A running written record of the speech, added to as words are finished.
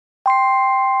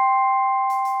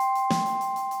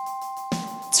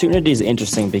Tunity is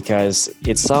interesting because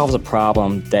it solves a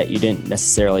problem that you didn't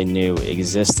necessarily knew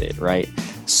existed, right?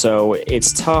 So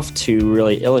it's tough to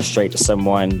really illustrate to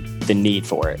someone the need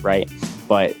for it, right?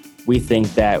 But we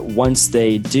think that once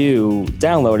they do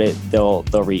download it, they'll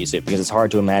reuse it, because it's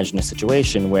hard to imagine a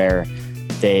situation where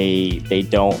they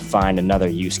don't find another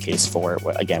use case for it.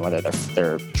 Again, whether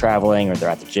they're traveling or they're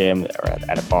at the gym or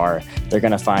at a bar, they're going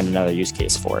to find another use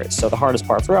case for it. So the hardest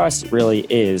part for us really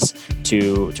is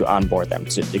to onboard them,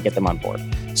 to get them on board.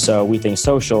 So we think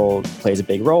social plays a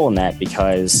big role in that,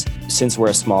 because since we're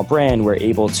a small brand, we're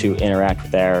able to interact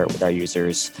with our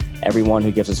users. Everyone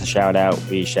who gives us a shout out,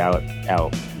 we shout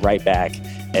out right back.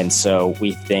 And so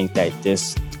we think that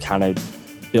this kind of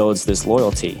builds this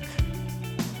loyalty.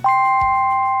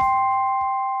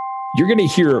 You're going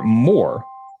to hear more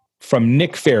from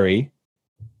Nick Ferry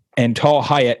and Tal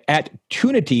Hyatt at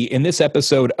Tunity in this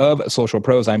episode of Social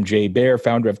Pros. I'm Jay Baer,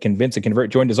 founder of Convince and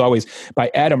Convert, joined as always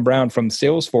by Adam Brown from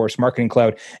Salesforce Marketing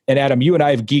Cloud. And Adam, you and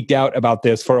I have geeked out about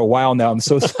this for a while now. I'm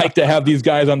so psyched to have these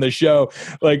guys on the show.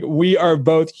 Like, we are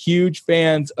both huge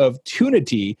fans of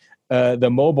Tunity, the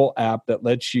mobile app that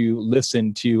lets you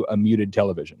listen to a muted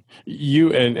television.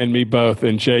 You and me both.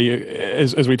 And Jay,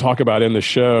 as we talk about in the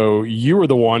show, you were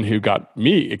the one who got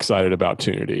me excited about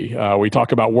Tunity. We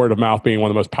talk about word of mouth being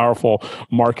one of the most powerful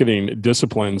marketing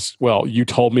disciplines. Well, you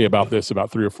told me about this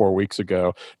about 3 or 4 weeks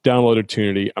ago. Downloaded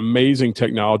Tunity, amazing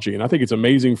technology. And I think it's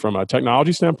amazing from a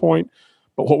technology standpoint.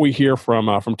 But what we hear from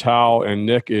Tal and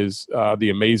Nick is the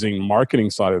amazing marketing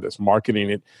side of this, marketing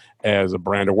it as a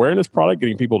brand awareness product,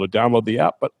 getting people to download the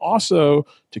app, but also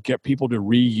to get people to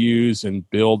reuse and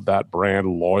build that brand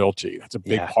loyalty. That's a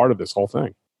big part of this whole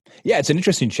thing. Yeah, it's an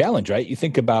interesting challenge, right? You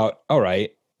think about, all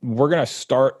right, we're going to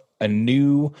start a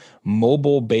new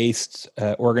mobile-based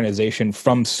organization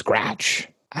from scratch.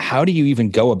 How do you even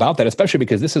go about that? Especially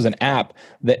because this is an app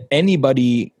that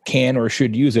anybody can or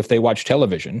should use if they watch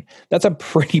television. That's a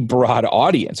pretty broad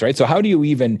audience, right? So how do you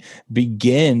even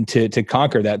begin to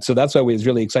conquer that? So that's why we was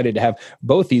really excited to have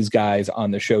both these guys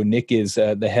on the show. Nick is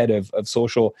the head of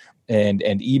social and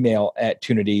email at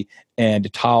Tunity,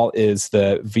 and Tal is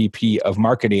the VP of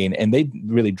marketing. And they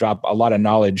really drop a lot of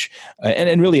knowledge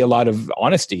and really a lot of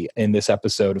honesty in this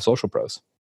episode of Social Pros.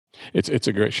 It's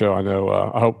a great show. I know.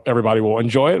 I hope everybody will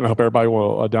enjoy it, and I hope everybody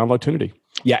will download Tunity.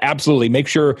 Yeah, absolutely. Make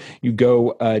sure you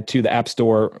go to the App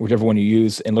Store, whichever one you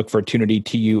use, and look for Tunity,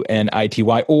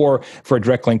 Tunity, or for a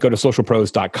direct link, go to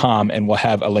socialpros.com, and we'll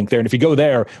have a link there. And if you go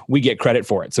there, we get credit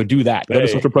for it. So do that. Go to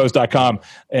socialpros.com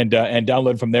and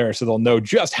download from there, so they'll know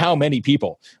just how many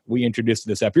people we introduced to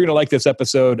this app. You're going to like this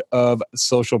episode of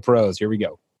Social Pros. Here we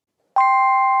go.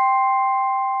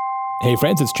 Hey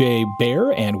friends, it's Jay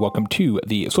Baer, and welcome to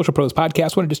the Social Pros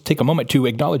Podcast. I want to just take a moment to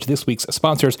acknowledge this week's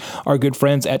sponsors, our good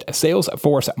friends at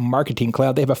Salesforce Marketing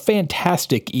Cloud. They have a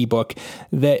fantastic ebook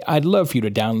that I'd love for you to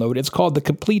download. It's called The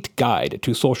Complete Guide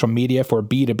to Social Media for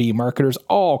B2B Marketers.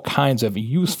 All kinds of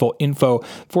useful info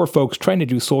for folks trying to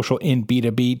do social in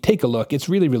B2B. Take a look. It's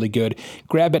really, really good.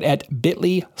 Grab it at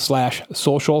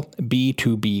bit.ly/social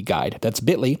B2B guide. That's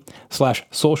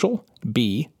bit.ly/social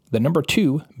B, the number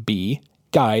 2 B,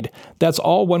 guide. That's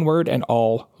all one word and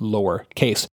all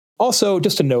lowercase. Also,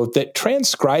 just a note that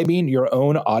transcribing your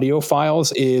own audio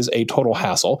files is a total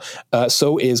hassle.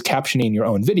 So is captioning your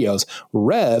own videos.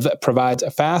 Rev provides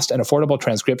a fast and affordable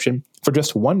transcription for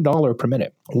just $1 per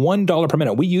minute. $1 per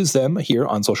minute. We use them here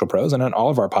on Social Pros and on all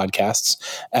of our podcasts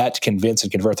at Convince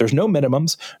and Convert. There's no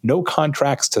minimums, no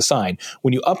contracts to sign.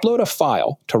 When you upload a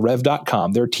file to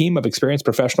rev.com, their team of experienced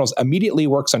professionals immediately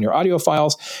works on your audio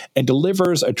files and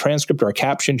delivers a transcript or a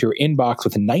caption to your inbox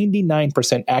with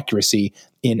 99% accuracy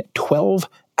in 12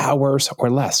 hours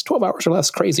or less. 12 hours or less,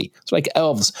 crazy. It's like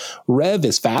elves. Rev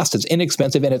is fast, it's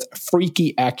inexpensive, and it's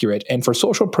freaky accurate. And for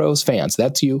Social Pros fans,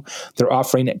 that's you, they're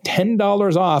offering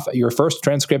 $10 off your first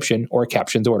transcription or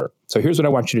captions order. So here's what I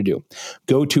want you to do.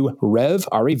 Go to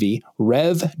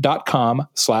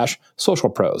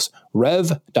rev.com/socialpros,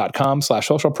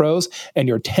 rev.com/socialpros, and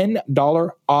your $10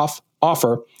 off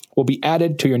offer will be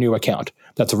added to your new account.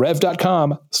 That's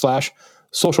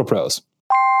rev.com/socialpros.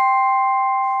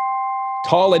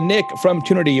 Tal and Nick from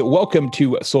Tunity, welcome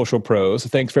to Social Pros.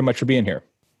 Thanks very much for being here.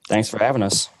 Thanks for having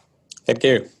us. Thank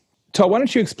you. Tal, why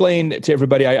don't you explain to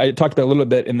everybody, I talked about it a little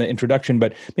bit in the introduction,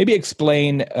 but maybe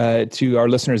explain to our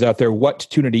listeners out there what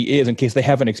Tunity is in case they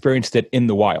haven't experienced it in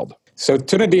the wild. So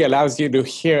Tunity allows you to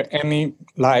hear any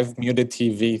live muted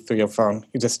TV through your phone.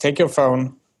 You just take your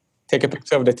phone, take a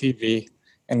picture of the TV,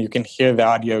 and you can hear the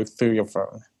audio through your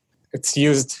phone. It's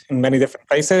used in many different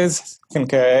places.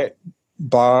 Think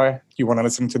bar, you want to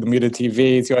listen to the muted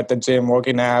TVs, you're at the gym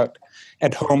working out,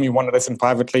 at home you want to listen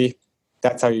privately.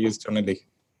 That's how you use Tunity.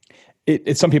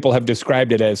 Some people have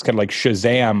described it as kind of like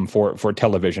Shazam for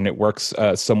television. It works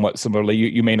somewhat similarly.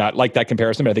 You may not like that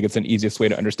comparison, but I think it's an easiest way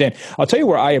to understand. I'll tell you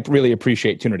where I really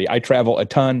appreciate Tunity. I travel a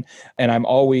ton, and I'm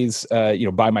always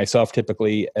by myself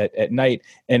typically at night,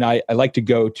 and I like to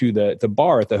go to the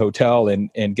bar at the hotel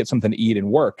and get something to eat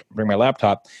and work, bring my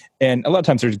laptop. And a lot of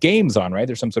times there's games on, right?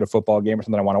 There's some sort of football game or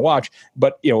something I want to watch.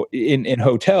 But in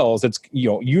hotels, it's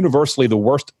universally the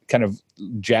worst kind of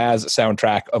jazz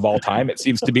soundtrack of all time. It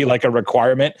seems to be like a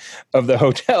requirement of the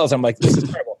hotels. I'm like, this is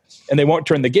terrible. And they won't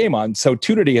turn the game on. So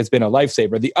Tunity has been a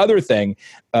lifesaver. The other thing,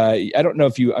 I don't know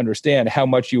if you understand how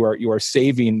much you are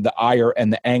saving the ire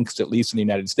and the angst, at least in the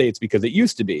United States, because it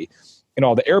used to be in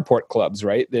all the airport clubs,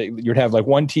 right? You'd have like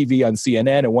one TV on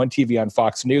CNN and one TV on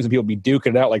Fox News, and people would be duking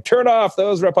it out like, turn off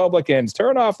those Republicans,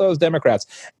 turn off those Democrats.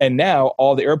 And now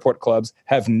all the airport clubs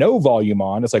have no volume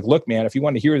on. It's like, look, man, if you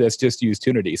want to hear this, just use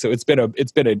Tunity. So it's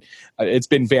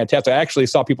been fantastic. I actually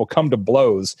saw people come to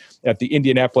blows at the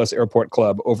Indianapolis Airport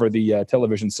Club over the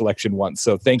television selection once.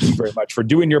 So thank you very much for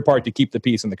doing your part to keep the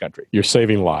peace in the country. You're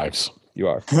saving lives. You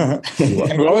are.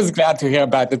 And we're always glad to hear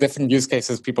about the different use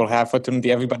cases people have for Tunity.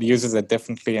 Everybody uses it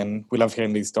differently, and we love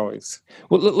hearing these stories.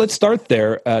 Well, let's start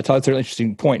there. Todd, that's a really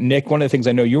interesting point. Nick, one of the things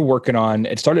I know you're working on,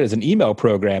 it started as an email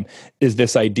program, is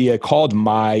this idea called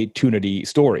My Tunity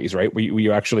Stories, right? Where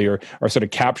you actually are sort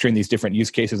of capturing these different use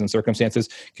cases and circumstances.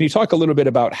 Can you talk a little bit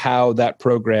about how that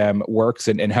program works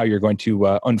and how you're going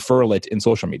to unfurl it in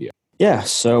social media? Yeah,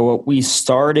 so we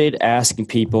started asking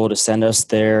people to send us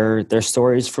their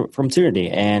stories from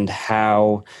Tunity and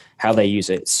how they use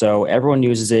it. So everyone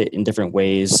uses it in different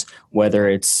ways, whether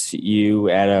it's you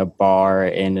at a bar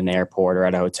in an airport or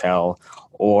at a hotel,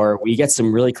 or we get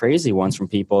some really crazy ones from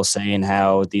people saying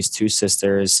how these two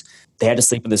sisters, they had to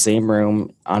sleep in the same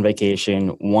room on vacation.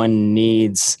 One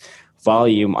needs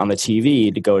volume on the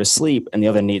TV to go to sleep, and the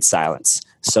other needs silence.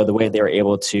 So the way they were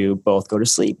able to both go to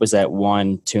sleep was that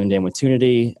one tuned in with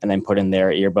Tunity and then put in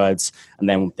their earbuds, and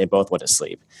then they both went to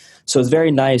sleep. So it's very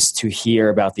nice to hear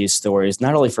about these stories,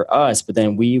 not only for us, but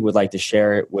then we would like to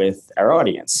share it with our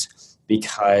audience,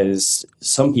 because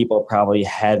some people probably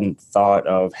hadn't thought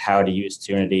of how to use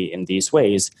Tunity in these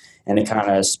ways, and it kind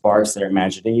of sparks their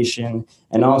imagination.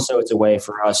 And also it's a way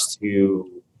for us to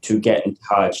get in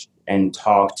touch and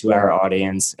talk to our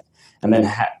audience, and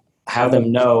then have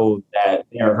them know that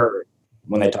they are heard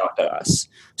when they talk to us.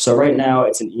 So right now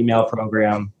it's an email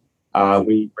program.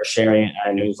 We're sharing it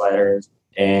on our newsletters,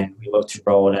 and we look to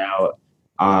roll it out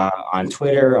on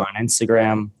Twitter, on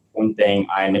Instagram. One thing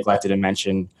I neglected to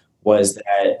mention was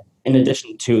that in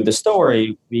addition to the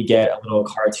story, we get a little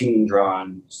cartoon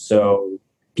drawn so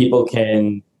people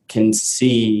can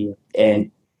see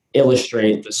and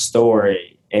illustrate the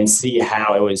story and see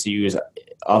how it was used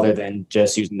other than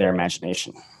just using their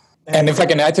imagination. And if I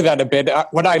can add to that a bit,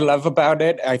 what I love about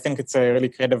it, I think it's a really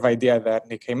creative idea that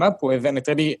Nick came up with, and it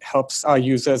really helps our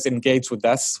users engage with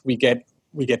us. We get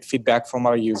feedback from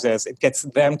our users. It gets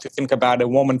them to think about a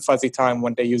warm and fuzzy time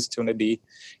when they use Tunity,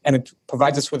 and it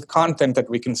provides us with content that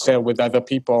we can share with other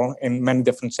people in many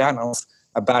different channels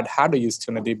about how to use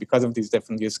Tunity because of these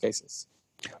different use cases.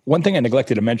 One thing I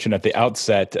neglected to mention at the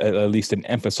outset, at least didn't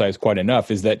emphasize quite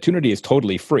enough, is that Tunity is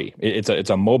totally free. It's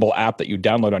a mobile app that you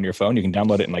download on your phone. You can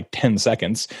download it in like 10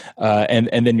 seconds, and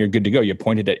then you're good to go. You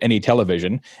point it at any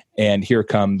television, and here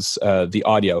comes the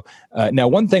audio. Now,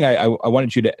 one thing I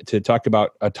wanted you to talk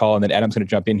about, Tal, and then Adam's going to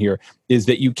jump in here, is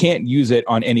that you can't use it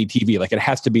on any TV. Like, it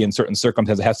has to be in certain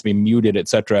circumstances. It has to be muted,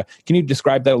 etc. Can you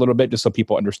describe that a little bit, just so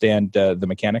people understand the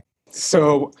mechanic?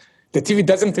 So the TV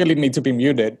doesn't really need to be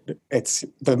muted. It's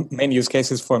the main use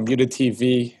cases for muted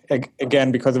TV,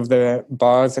 again, because of the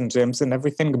bars and gyms and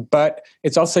everything, but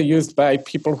it's also used by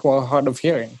people who are hard of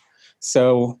hearing.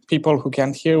 So people who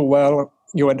can't hear well,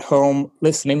 you're at home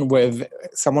listening with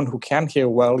someone who can hear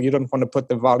well, you don't want to put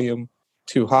the volume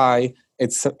too high.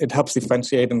 It helps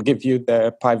differentiate and give you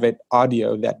the private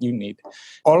audio that you need.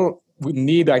 All we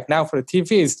need right now for the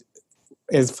TV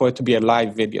is for it to be a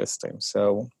live video stream.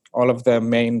 So all of the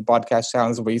main broadcast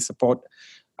channels we support,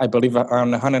 I believe,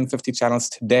 around 150 channels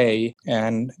today.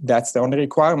 And that's the only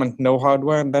requirement. No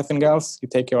hardware, nothing else. You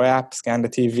take your app, scan the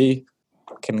TV,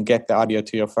 can get the audio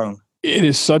to your phone. It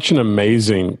is such an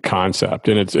amazing concept.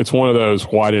 And it's one of those,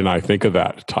 why didn't I think of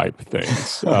that type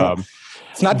things?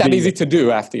 It's not that easy to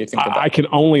do after you think about it. I can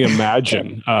only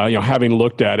imagine, having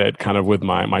looked at it kind of with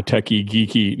my techie,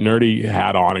 geeky, nerdy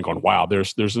hat on and going, wow,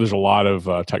 there's a lot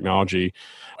of technology,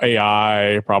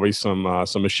 AI, probably some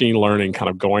machine learning kind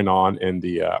of going on in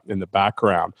the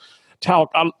background. Tell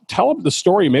the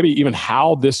story, maybe even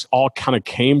how this all kind of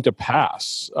came to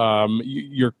pass.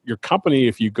 Your company,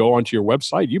 if you go onto your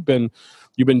website, you've been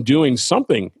you've been doing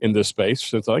something in this space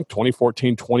since I think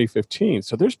 2014, 2015.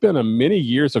 So there's been many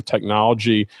years of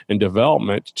technology and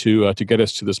development to get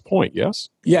us to this point. Yes.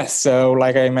 Yes. So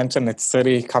like I mentioned, it's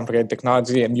really complicated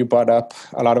technology, and you brought up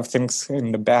a lot of things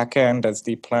in the back end as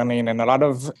deep learning, and a lot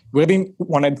of really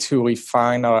wanted to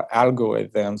refine our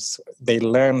algorithms. They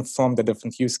learn from the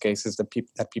different use cases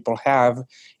that people have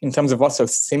in terms of also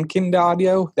syncing the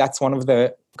audio. That's one of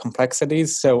the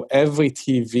complexities. So every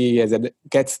TV, as it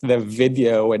gets the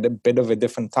video at a bit of a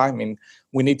different timing,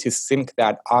 we need to sync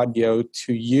that audio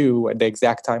to you at the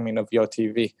exact timing of your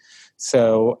TV.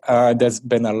 So there's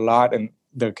been a lot, and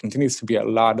there continues to be a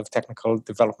lot of technical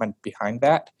development behind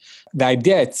that. The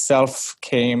idea itself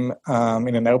came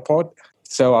in an airport.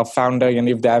 So our founder,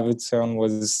 Yaniv Davidson,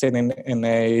 was sitting in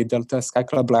a Delta Sky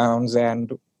Club lounge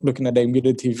and looking at a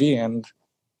muted TV, and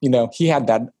he had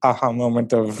that aha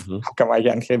moment of, how come I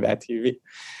can't hear that TV?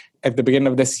 At the beginning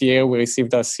of this year, we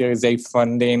received our Series A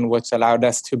funding, which allowed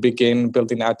us to begin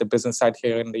building out the business side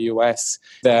here in the US.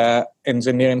 The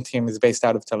engineering team is based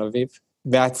out of Tel Aviv.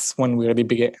 That's when we really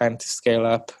began to scale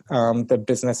up the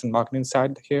business and marketing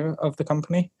side here of the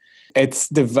company. It's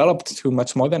developed to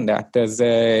much more than that.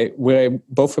 We're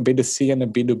both a B2C and a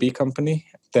B2B company.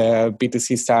 The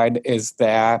B2C side is the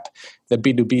app. The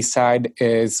B2B side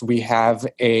is we have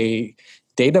a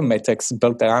data metrics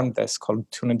built around this called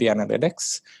Tunity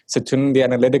Analytics. So Tunity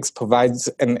Analytics provides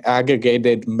an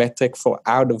aggregated metric for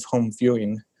out-of-home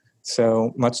viewing.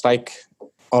 So much like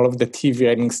all of the TV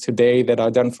ratings today that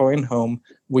are done for in-home,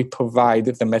 we provide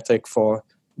the metric for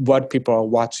what people are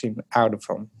watching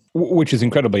out-of-home. Which is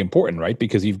incredibly important, right?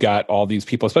 Because you've got all these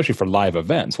people, especially for live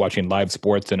events, watching live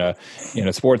sports in a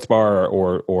sports bar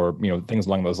or things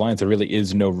along those lines. There really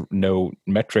is no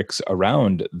metrics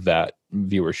around that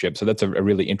viewership. So that's a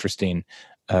really interesting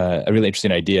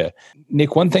idea.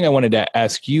 Nick, one thing I wanted to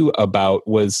ask you about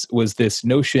was this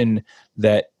notion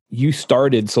that you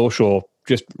started social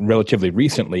just relatively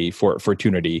recently for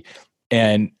Tunity,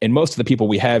 and most of the people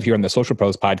we have here on the Social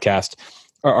Pros podcast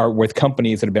are with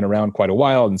companies that have been around quite a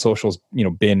while, and social's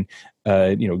been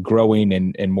growing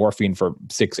and morphing for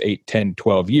 6, 8, 10,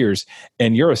 12 years.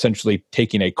 And you're essentially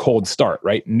taking a cold start,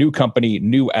 right? New company,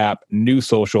 new app, new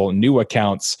social, new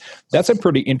accounts. That's a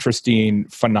pretty interesting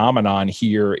phenomenon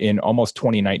here in almost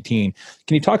 2019.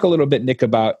 Can you talk a little bit, Nick,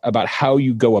 about how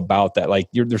you go about that? Like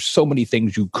there's so many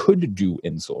things you could do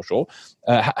in social.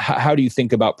 How do you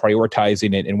think about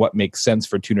prioritizing it, and what makes sense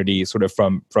for Tunity sort of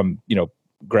from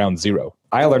ground zero?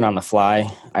 I learn on the fly.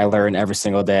 I learn every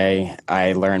single day.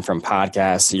 I learn from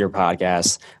podcasts, your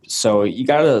podcasts. So you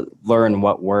got to learn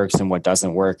what works and what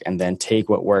doesn't work, and then take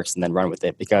what works and then run with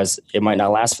it, because it might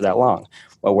not last for that long.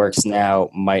 What works now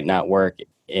might not work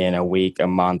in a week, a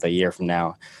month, a year from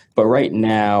now. But right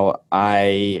now,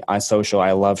 on social,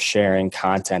 I love sharing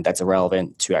content that's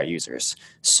relevant to our users.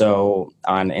 So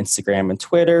on Instagram and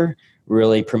Twitter,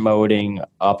 really promoting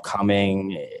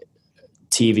upcoming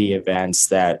TV events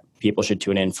that people should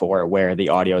tune in for, where the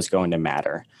audio is going to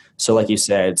matter. So like you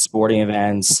said, sporting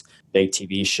events, big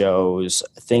TV shows,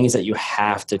 things that you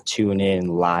have to tune in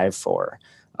live for.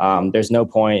 There's no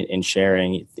point in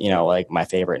sharing, like my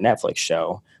favorite Netflix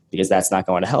show, because that's not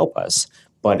going to help us.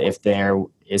 But if there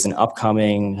is an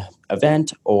upcoming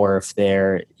event, or if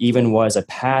there even was a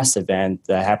past event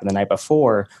that happened the night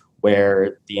before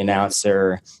where the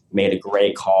announcer made a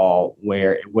great call,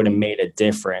 where it would have made a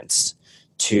difference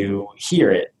to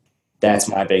hear it, that's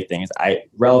my big thing, is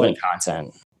relevant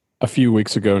content. A few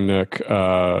weeks ago, Nick,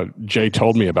 Jay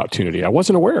told me about Tunity. I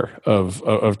wasn't aware of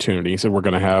Tunity. He said, we're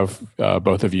going to have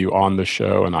both of you on the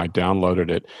show, and I downloaded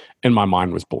it, and my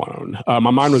mind was blown. My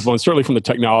mind was blown, certainly from the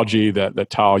technology that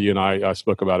Tal, you and I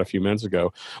spoke about a few minutes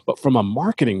ago, but from a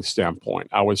marketing standpoint,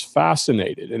 I was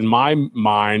fascinated. And my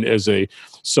mind as a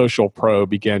social pro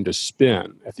began to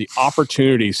spin at the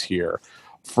opportunities here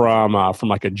from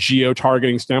like a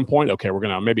geo-targeting standpoint. Okay, we're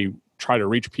going to maybe try to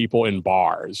reach people in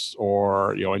bars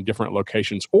or in different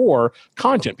locations, or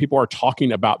content. People are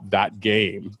talking about that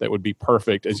game that would be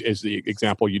perfect, as the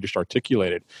example you just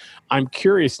articulated. I'm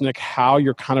curious, Nick, how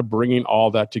you're kind of bringing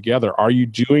all that together. Are you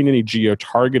doing any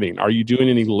geo-targeting? Are you doing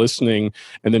any listening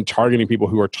and then targeting people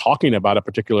who are talking about a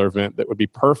particular event that would be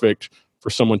perfect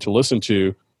for someone to listen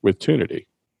to with Tunity?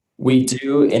 We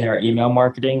do, in our email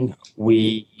marketing,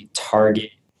 we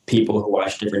target people who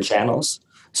watch different channels.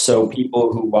 So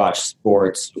people who watch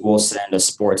sports will send a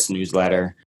sports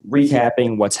newsletter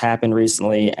recapping what's happened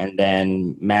recently, and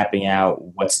then mapping out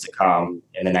what's to come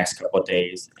in the next couple of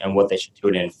days and what they should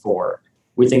tune in for.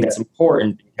 We think that's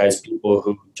important because people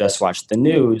who just watch the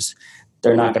news,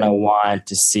 they're not going to want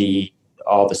to see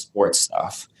all the sports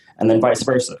stuff, and then vice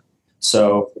versa.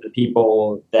 So for the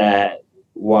people that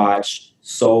watch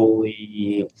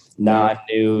solely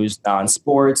non-news,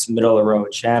 non-sports,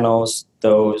 middle-of-the-road channels.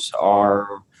 Those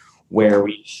are where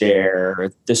we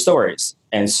share the stories.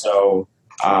 And so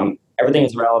everything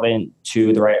is relevant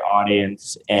to the right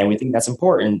audience. And we think that's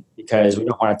important because we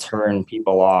don't want to turn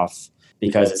people off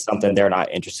because it's something they're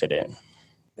not interested in.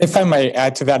 If I may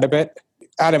add to that a bit,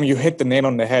 Adam, you hit the nail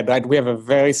on the head, right? We have a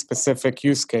very specific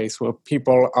use case where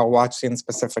people are watching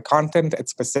specific content at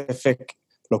specific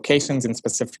locations in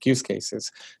specific use cases.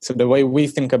 So the way we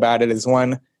think about it is,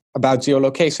 one, about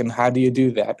geolocation. How do you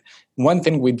do that? One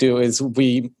thing we do is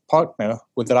we partner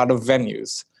with a lot of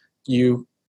venues. You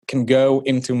can go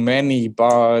into many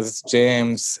bars,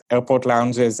 gyms, airport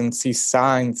lounges, and see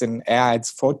signs and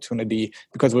ads for Tunity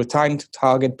because we're trying to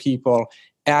target people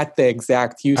at the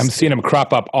exact use. I'm seeing them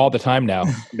crop up all the time now.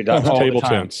 Table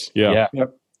tents. Yeah.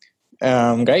 Yep.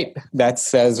 Great. That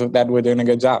says that we're doing a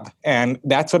good job. And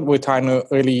that's what we're trying to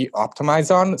really optimize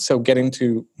on. So getting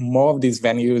to more of these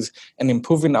venues and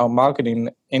improving our marketing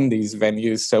in these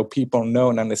venues so people know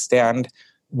and understand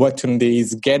what Tunity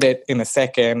is, get it in a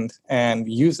second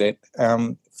and use it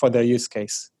for their use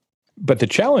case. But the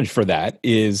challenge for that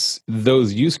is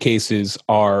those use cases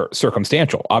are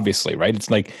circumstantial, obviously, right? It's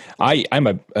like I'm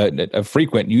a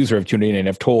frequent user of Tunity and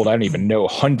have told, I don't even know,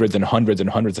 hundreds and hundreds and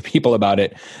hundreds of people about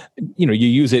it. You know, you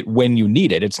use it when you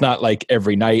need it. It's not like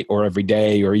every night or every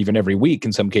day or even every week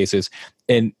in some cases.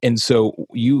 And so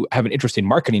you have an interesting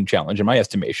marketing challenge, in my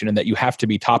estimation, in that you have to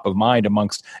be top of mind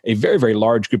amongst a very, very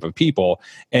large group of people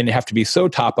and have to be so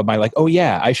top of mind, like, oh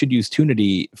yeah, I should use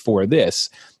Tunity for this.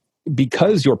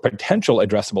 Because your potential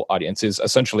addressable audience is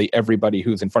essentially everybody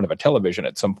who's in front of a television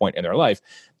at some point in their life,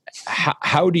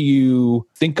 how do you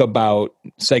think about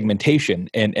segmentation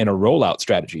and a rollout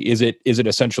strategy? Is it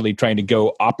essentially trying to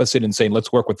go opposite and saying,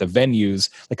 let's work with the venues?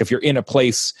 Like if you're in a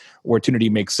place where Tunity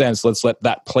makes sense, let's let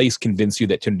that place convince you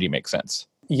that Tunity makes sense.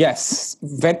 Yes.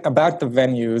 About the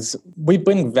venues, we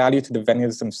bring value to the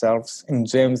venues themselves. In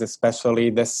gyms especially,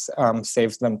 this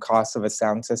saves them cost of a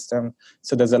sound system.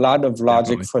 So there's a lot of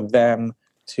logic for them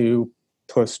to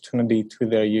push Tunity to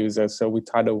their users. So we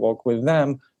try to work with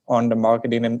them on the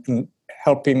marketing and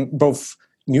helping both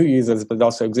new users, but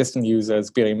also existing users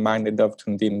be reminded of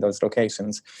Tunity in those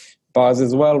locations. Bars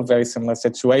as well, very similar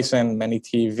situation, many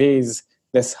TVs.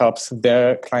 This helps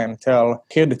their clientele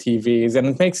hear the TVs, and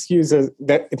it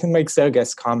makes their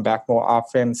guests come back more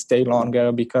often, stay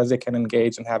longer because they can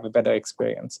engage and have a better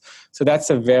experience. So that's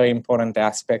a very important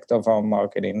aspect of our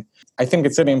marketing. I think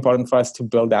it's really important for us to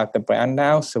build out the brand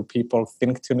now so people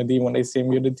think Tunity when they see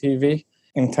Muted TV.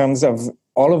 In terms of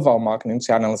all of our marketing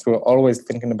channels, we're always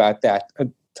thinking about that,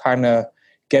 trying to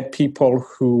get people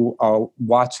who are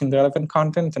watching the relevant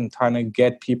content and trying to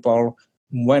get people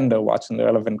when they're watching the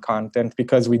relevant content,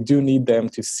 because we do need them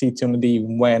to see Tunity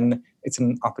when it's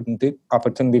an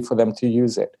opportunity for them to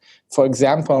use it. For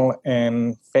example,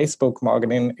 in Facebook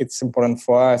marketing, it's important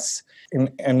for us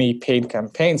in any paid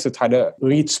campaigns to try to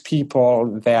reach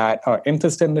people that are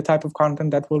interested in the type of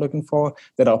content that we're looking for,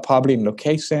 that are probably in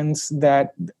locations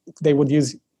that they would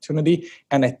use Tunity,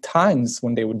 and at times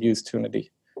when they would use Tunity.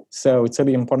 So it's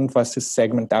really important for us to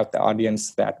segment out the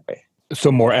audience that way. So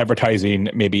more advertising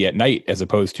maybe at night as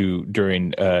opposed to during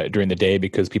the day,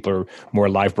 because people are more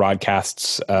live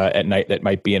broadcasts at night that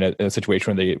might be in a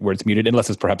situation where it's muted, unless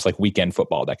it's perhaps like weekend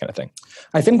football, that kind of thing.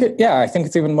 I think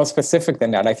it's even more specific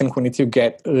than that. I think we need to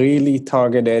get really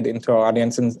targeted into our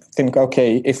audience and think,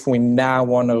 okay, if we now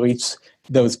want to reach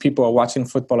those people who are watching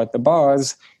football at the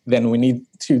bars, then we need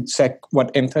to check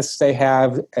what interests they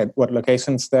have, at what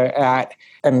locations they're at,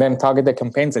 and then target the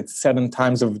campaigns at certain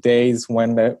times of days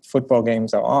when the football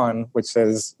games are on, which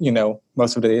is,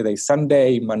 most of the day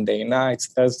Sunday, Monday nights,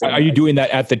 Thursday nights. Are you doing that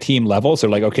at the team level? So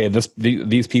like, okay,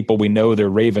 these people, we know they're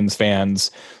Ravens fans,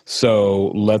 so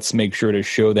let's make sure to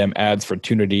show them ads for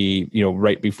Tunity,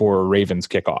 right before Ravens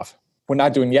kickoff. We're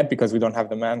not doing yet because we don't have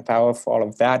the manpower for all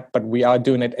of that, but we are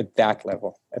doing it at that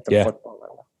level, at the football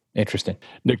level. Interesting.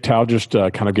 Nick Tao just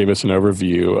kind of gave us an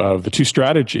overview of the two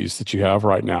strategies that you have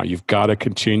right now. You've got to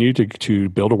continue to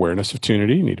build awareness of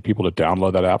Tunity. You need people to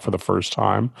download that app for the first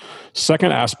time.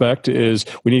 Second aspect is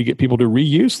we need to get people to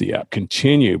reuse the app,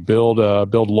 continue, build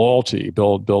loyalty,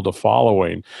 build a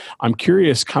following. I'm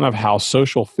curious kind of how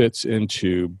social fits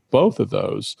into both of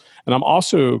those. And I'm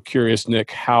also curious,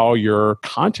 Nick, how your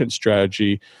content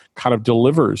strategy kind of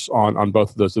delivers on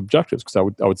both of those objectives, because I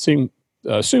would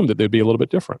assume that they'd be a little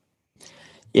bit different.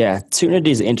 Yeah, Tunity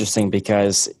is interesting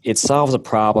because it solves a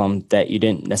problem that you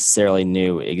didn't necessarily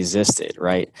knew existed,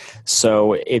 right?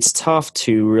 So it's tough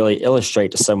to really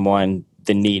illustrate to someone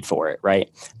the need for it,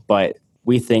 right? But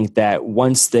we think that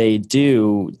once they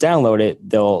do download it,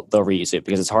 they'll reuse it,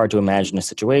 because it's hard to imagine a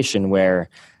situation where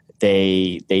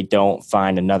they don't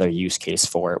find another use case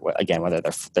for it. Again, whether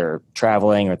they're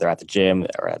traveling or they're at the gym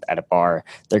or at a bar,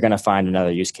 they're going to find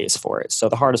another use case for it. So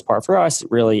the hardest part for us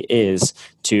really is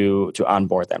to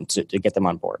onboard them, to get them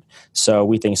on board. So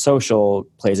we think social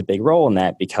plays a big role in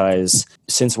that, because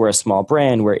since we're a small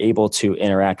brand, we're able to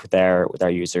interact with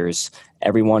our users.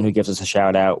 Everyone who gives us a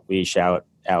shout out, we shout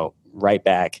out right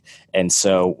back. And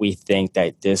so we think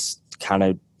that this kind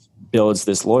of builds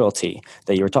this loyalty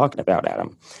that you were talking about,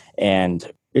 Adam. And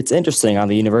it's interesting on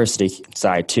the university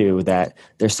side too, that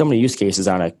there's so many use cases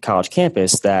on a college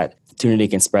campus that Tunity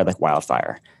can spread like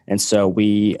wildfire. And so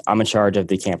I'm in charge of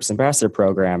the Campus Ambassador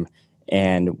program,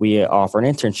 and we offer an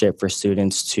internship for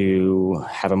students to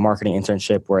have a marketing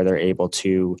internship where they're able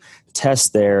to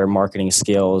test their marketing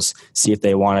skills, see if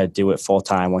they want to do it full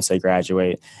time once they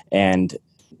graduate. And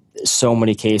so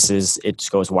many cases, it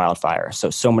just goes wildfire.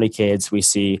 So many kids we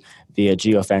see via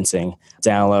geofencing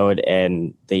download,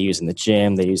 and they use in the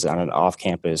gym, they use it on an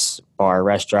off-campus bar,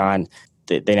 restaurant.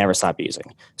 They never stop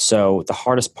using. So the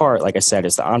hardest part, like I said,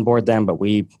 is to onboard them, but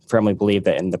we firmly believe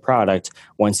that in the product,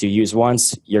 once you use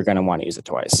once, you're going to want to use it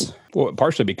twice. Well,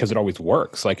 partially because it always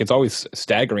works. Like, it's always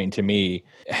staggering to me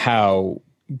how,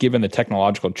 given the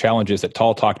technological challenges that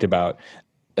Tal talked about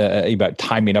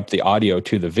timing up the audio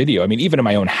to the video. I mean, even in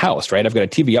my own house, right? I've got a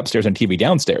TV upstairs and TV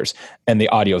downstairs, and the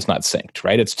audio is not synced,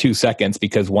 right? It's 2 seconds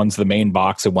because one's the main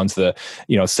box and one's the,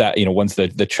 one's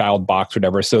the child box, or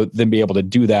whatever. So then be able to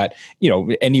do that,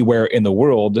 anywhere in the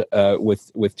world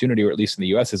with Tunity, or at least in the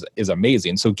US, is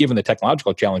amazing. So given the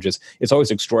technological challenges, it's always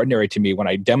extraordinary to me when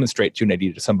I demonstrate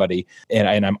Tunity to somebody,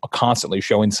 and I'm constantly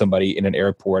showing somebody in an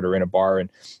airport or in a bar,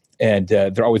 and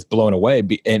they're always blown away.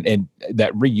 And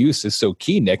that reuse is so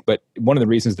key, Nick. But one of the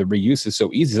reasons the reuse is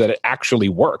so easy is that it actually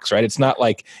works, right? It's not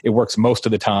like it works most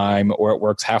of the time or it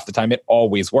works half the time. It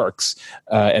always works.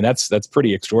 And that's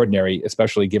pretty extraordinary,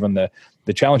 especially given the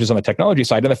challenges on the technology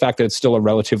side and the fact that it's still a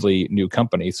relatively new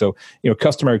company. So,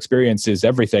 customer experience is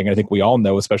everything. And I think we all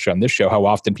know, especially on this show, how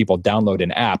often people download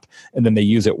an app and then they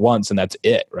use it once and that's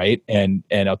it, right? And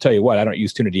I'll tell you what, I don't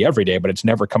use Tunity every day, but it's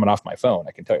never coming off my phone.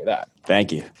 I can tell you that.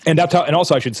 Thank you. And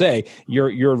also I should say,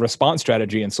 your response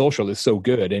strategy in social is so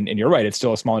good. And you're right, it's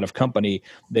still a small enough company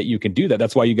that you can do that.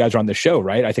 That's why you guys are on the show,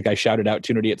 right? I think I shouted out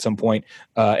Tunity at some point,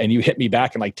 and you hit me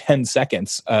back in like 10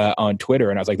 seconds on Twitter.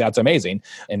 And I was like, that's amazing.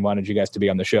 And wanted you guys to be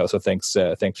on the show. So thanks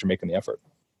for making the effort.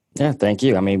 Yeah, thank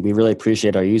you. I mean, we really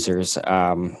appreciate our users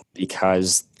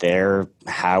because they're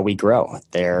how we grow.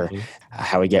 They're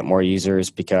how we get more users,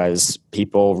 because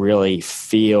people really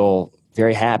feel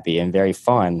very happy and very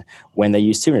fun when they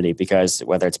use Tunity, because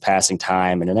whether it's passing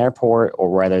time in an airport or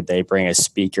whether they bring a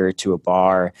speaker to a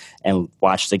bar and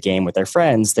watch the game with their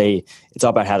friends, it's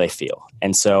all about how they feel.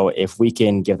 And so if we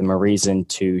can give them a reason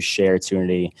to share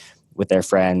Tunity with their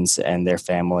friends and their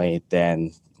family,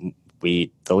 then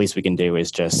the least we can do is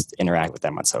just interact with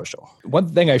them on social. One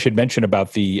thing I should mention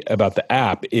about the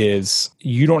app is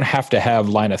you don't have to have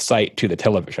line of sight to the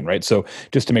television, right? So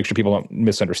just to make sure people don't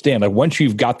misunderstand, like once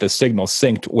you've got the signal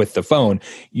synced with the phone,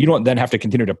 you don't then have to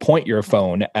continue to point your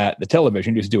phone at the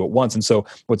television. You just do it once. And so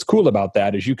what's cool about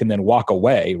that is you can then walk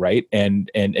away, right?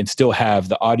 And still have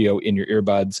the audio in your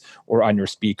earbuds or on your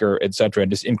speaker, et cetera,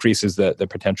 and just increases the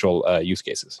potential use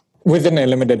cases. Within a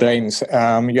limited range,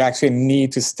 you actually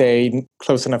need to stay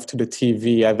close enough to the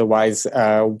TV, otherwise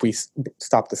we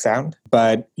stop the sound.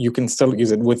 But you can still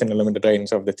use it within a limited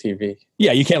range of the TV.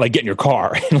 Yeah, you can't get in your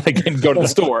car and go to the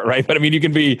store, right? But I mean, you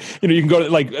can be, you can go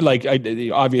to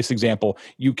the obvious example.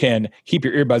 You can keep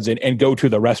your earbuds in and go to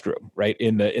the restroom, right?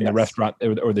 In the restaurant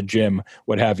or the gym,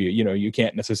 what have you. You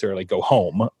can't necessarily go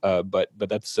home, but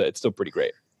that's it's still pretty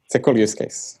great. It's a cool use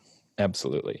case.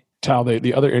 Absolutely. Tal,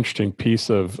 the other interesting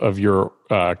piece of your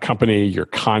company, your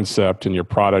concept, and your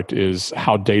product is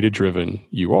how data-driven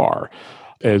you are.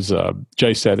 As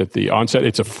Jay said at the onset,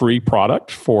 it's a free product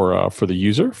for the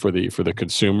user, for the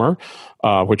consumer,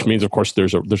 which means, of course,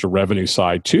 there's a revenue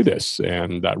side to this,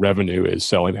 and that revenue is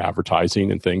selling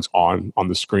advertising and things on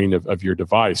the screen of your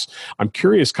device. I'm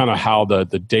curious, kind of how the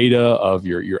data of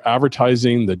your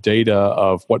advertising, the data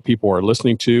of what people are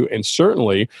listening to, and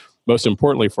certainly, most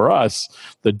importantly for us,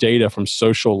 the data from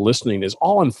social listening is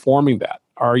all informing that.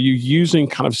 Are you using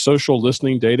kind of social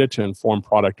listening data to inform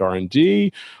product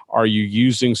R&D? Are you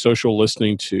using social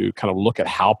listening to kind of look at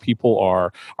how people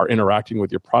are interacting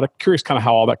with your product? Curious kind of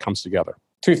how all that comes together.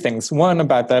 Two things. One,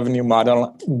 about the revenue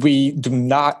model. We do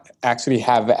not actually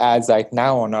have ads right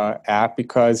now on our app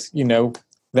because,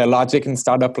 the logic and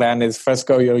startup plan is first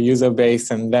grow your user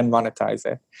base and then monetize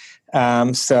it.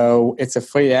 So it's a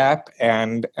free app,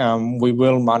 and we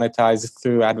will monetize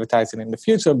through advertising in the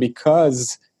future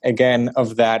because, again,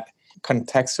 of that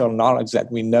contextual knowledge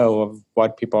that we know of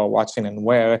what people are watching and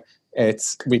where.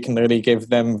 We can really give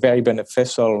them very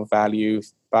beneficial value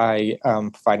by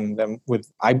providing them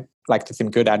with, I like to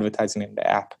think, good advertising in the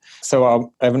app. So our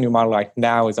revenue model right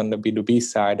now is on the B2B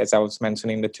side, as I was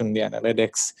mentioning, the Tunity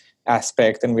Analytics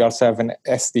aspect, and we also have an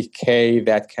SDK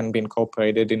that can be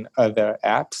incorporated in other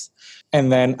apps.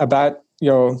 And then about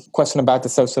your question about the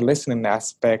social listening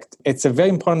aspect, it's a very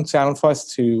important channel for us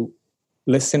to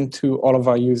listen to all of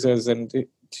our users and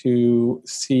to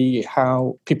see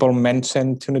how people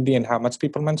mention Tunity and how much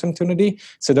people mention Tunity.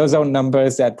 So those are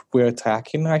numbers that we're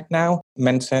tracking right now,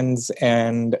 mentions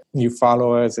and new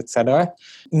followers, etc.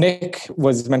 Nick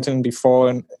was mentioning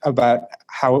before about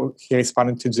how he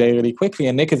responded to Jay really quickly.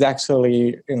 And Nick is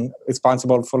actually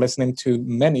responsible for listening to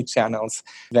many channels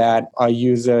that our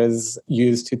users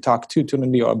use to talk to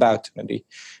Tunity or about Tunity.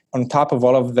 On top of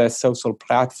all of the social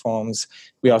platforms,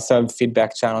 we also have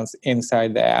feedback channels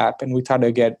inside the app, and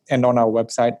on our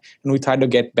website, and we try to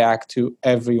get back to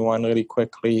everyone really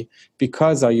quickly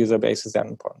because our user base is that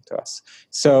important to us.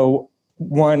 So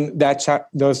one,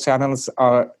 those channels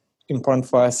are important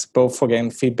for us, both for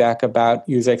getting feedback about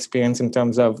user experience in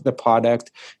terms of the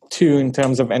product, two, in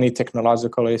terms of any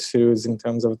technological issues, in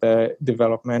terms of the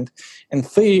development, and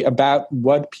three, about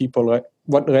what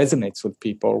resonates with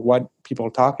people, what people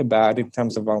talk about in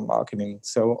terms of our marketing.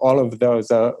 So all of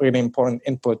those are really important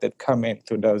input that come in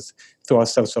through our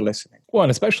social listening. Well,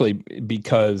 and especially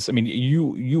because, I mean,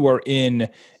 you are in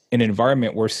an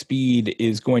environment where speed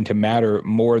is going to matter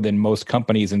more than most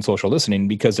companies in social listening,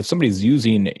 because if somebody's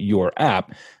using your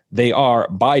app, they are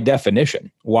by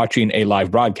definition watching a live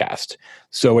broadcast.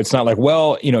 So it's not like,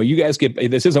 well, you guys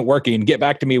this isn't working, get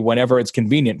back to me whenever it's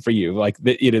convenient for you. Like,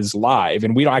 it is live,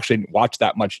 and we don't actually watch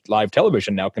that much live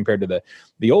television now compared to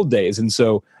the old days. And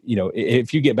so,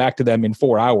 if you get back to them in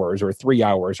 4 hours or 3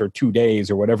 hours or 2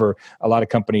 days or whatever a lot of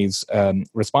companies'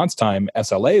 response time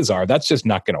SLAs are, that's just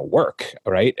not going to work,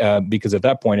 right? Because at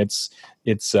that point,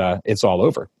 it's all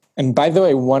over. And by the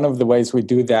way, one of the ways we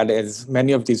do that is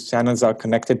many of these channels are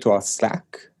connected to our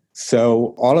Slack.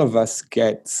 So all of us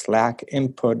get Slack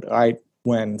input right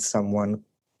when someone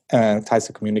tries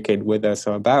to communicate with us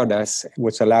or about us,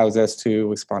 which allows us to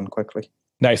respond quickly.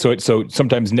 Nice. So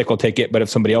sometimes Nick will take it, but if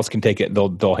somebody else can take it,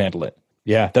 they'll handle it.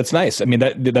 Yeah, that's nice. I mean,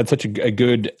 that's such a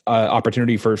good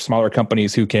opportunity for smaller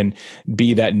companies who can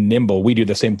be that nimble. We do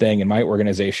the same thing in my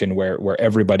organization where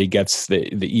everybody gets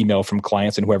the email from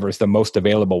clients, and whoever is the most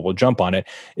available will jump on it.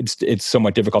 It's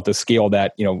somewhat difficult to scale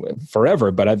that,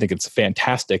 forever, but I think it's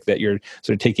fantastic that you're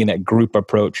sort of taking that group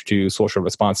approach to social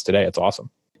response today. It's awesome.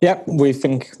 Yeah, we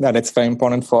think that it's very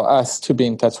important for us to be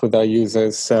in touch with our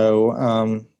users. So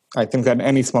I think that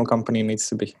any small company needs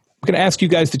to be. I'm going to ask you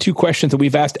guys the two questions that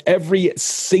we've asked every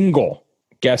single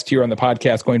guest here on the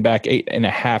podcast going back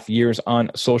 8.5 years on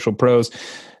Social Pros.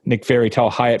 Nick Ferry, Tal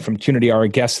Hyatt from Tunity are our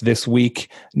guests this week.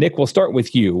 Nick, we'll start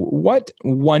with you. What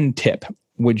one tip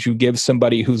would you give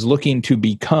somebody who's looking to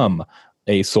become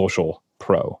a social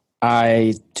pro?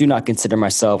 I do not consider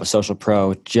myself a social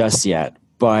pro just yet,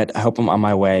 but I hope I'm on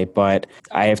my way. But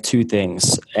I have two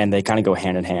things, and they kind of go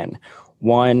hand in hand.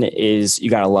 One is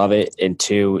you got to love it, and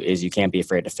two is you can't be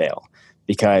afraid to fail,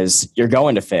 because you're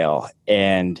going to fail.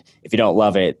 And if you don't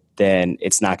love it, then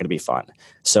it's not going to be fun.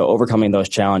 So overcoming those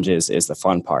challenges is the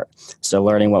fun part. So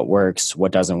learning what works,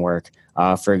 what doesn't work.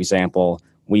 For example,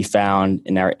 we found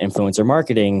in our influencer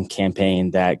marketing campaign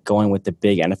that going with the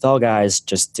big NFL guys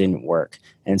just didn't work.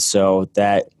 And so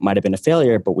that might have been a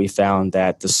failure, but we found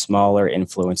that the smaller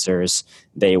influencers,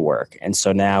 they work. And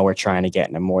so now we're trying to get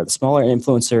into more of the smaller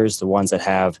influencers, the ones that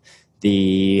have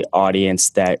the audience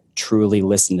that truly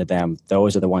listen to them.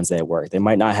 Those are the ones that work. They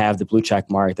might not have the blue check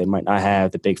mark, they might not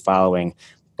have the big following,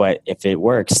 but if it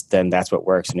works, then that's what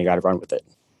works, and you got to run with it.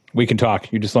 We can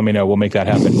talk. You just let me know. We'll make that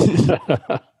happen.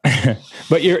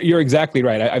 But you're exactly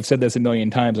right. I've said this a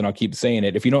million times, and I'll keep saying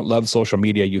it. If you don't love social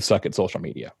media, you suck at social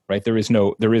media, right? There is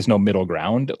no middle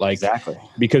ground. Like, exactly.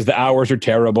 Because the hours are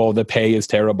terrible, the pay is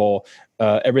terrible,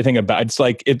 everything about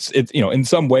it's in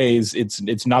some ways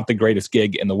it's not the greatest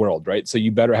gig in the world, right? So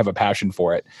you better have a passion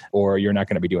for it, or you're not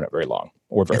going to be doing it very long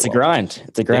or very. It's a grind.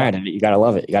 It's a grind, and you got to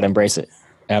love it. You got to embrace it.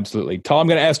 Absolutely. Tal, I'm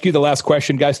going to ask you the last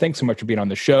question. Guys, thanks so much for being on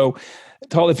the show.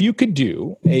 Tal, if you could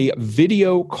do a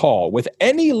video call with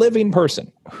any living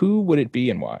person, who would it be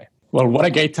and why? Well, what a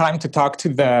great time to talk to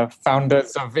the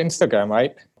founders of Instagram,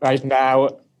 right? Right now,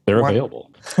 they're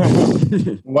available.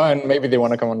 One, maybe they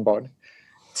want to come on board.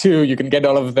 Two, you can get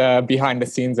all of the behind the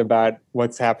scenes about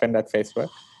what's happened at Facebook.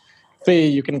 3,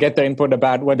 you can get their input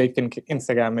about where they think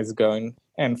Instagram is going.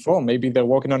 And 4, maybe they're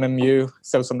working on a new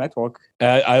social network.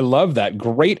 I love that.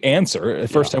 Great answer.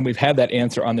 First time we've had that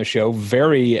answer on the show.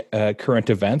 Very current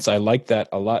events. I like that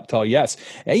a lot, Tal. Yes.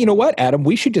 Hey, you know what, Adam?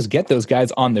 We should just get those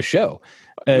guys on the show.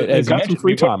 They've got some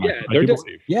free time.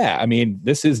 I mean,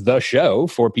 this is the show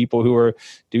for people who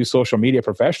do social media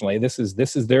professionally. This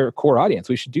is their core audience.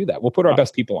 We should do that. We'll put our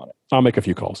best people on it. I'll make a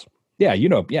few calls. Yeah,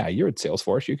 you're at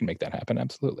Salesforce. You can make that happen.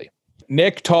 Absolutely.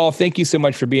 Nick, Tal, thank you so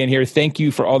much for being here. Thank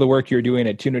you for all the work you're doing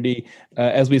at Tunity.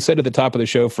 As we said at the top of the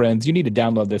show, friends, you need to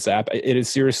download this app. It is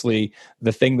seriously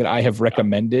the thing that I have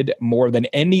recommended more than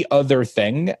any other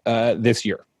thing this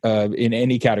year in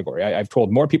any category. I've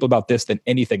told more people about this than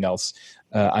anything else.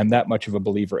 I'm that much of a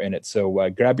believer in it. So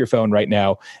grab your phone right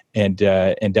now and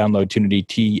download Tunity,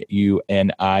 Tunity.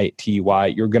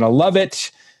 You're going to love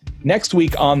it. Next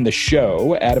week on the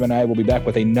show, Adam and I will be back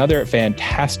with another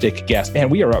fantastic guest.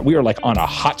 And we are like on a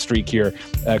hot streak here,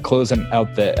 closing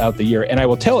out the year. And I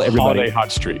will tell everybody, holiday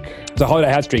hot streak. It's a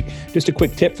holiday hot streak. Just a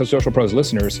quick tip for Social Pros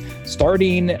listeners: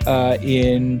 starting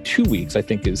in 2 weeks, I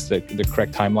think is the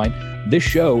correct timeline. This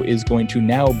show is going to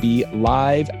now be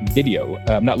live video,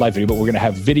 not live video, but we're going to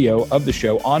have video of the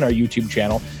show on our YouTube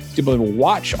channel. To be able to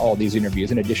watch all these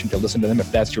interviews in addition to listen to them if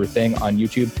that's your thing on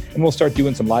YouTube. And we'll start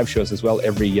doing some live shows as well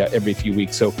every few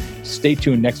weeks. So stay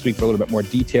tuned next week for a little bit more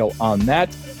detail on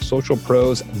that Social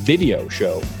Pros video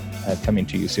show coming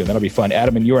to you soon. That'll be fun.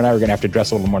 Adam, and you and I are going to have to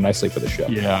dress a little more nicely for the show.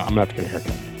 Yeah, I'm going to have to get a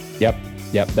haircut.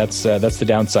 Yep. That's the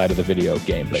downside of the video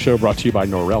game. The show brought to you by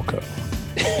Norelco.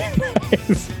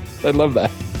 Nice. I love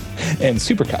that. And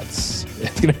Supercuts.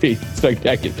 It's going to be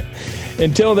spectacular.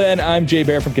 Until then, I'm Jay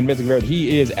Baer from Convincing Veritas.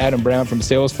 He is Adam Brown from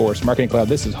Salesforce Marketing Cloud.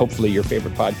 This is hopefully your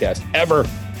favorite podcast ever.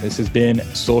 This has been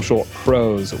Social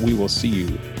Pros. We will see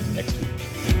you next week.